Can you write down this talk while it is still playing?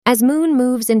As Moon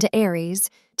moves into Aries,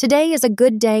 today is a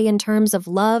good day in terms of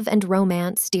love and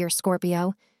romance, dear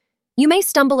Scorpio. You may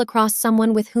stumble across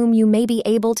someone with whom you may be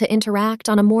able to interact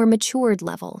on a more matured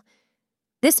level.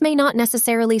 This may not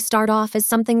necessarily start off as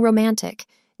something romantic.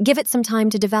 Give it some time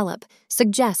to develop,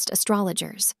 suggest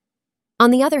astrologers. On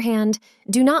the other hand,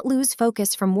 do not lose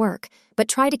focus from work, but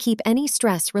try to keep any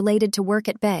stress related to work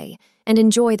at bay and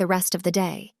enjoy the rest of the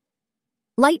day.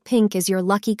 Light pink is your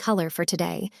lucky color for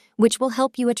today, which will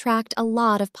help you attract a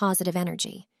lot of positive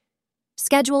energy.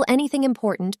 Schedule anything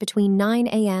important between 9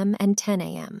 a.m. and 10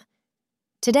 a.m.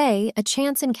 Today, a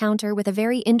chance encounter with a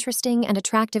very interesting and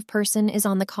attractive person is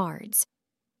on the cards.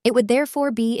 It would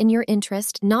therefore be in your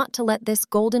interest not to let this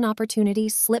golden opportunity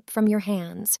slip from your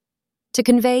hands. To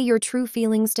convey your true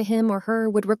feelings to him or her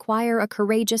would require a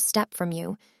courageous step from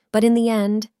you, but in the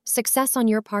end, success on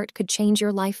your part could change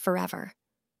your life forever.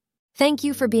 Thank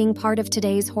you for being part of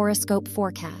today's horoscope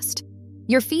forecast.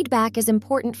 Your feedback is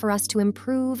important for us to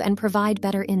improve and provide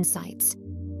better insights.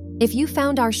 If you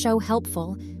found our show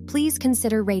helpful, please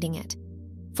consider rating it.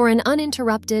 For an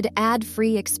uninterrupted,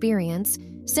 ad-free experience,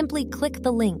 simply click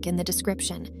the link in the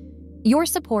description. Your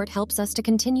support helps us to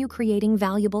continue creating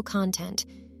valuable content.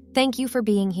 Thank you for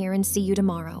being here and see you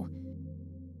tomorrow.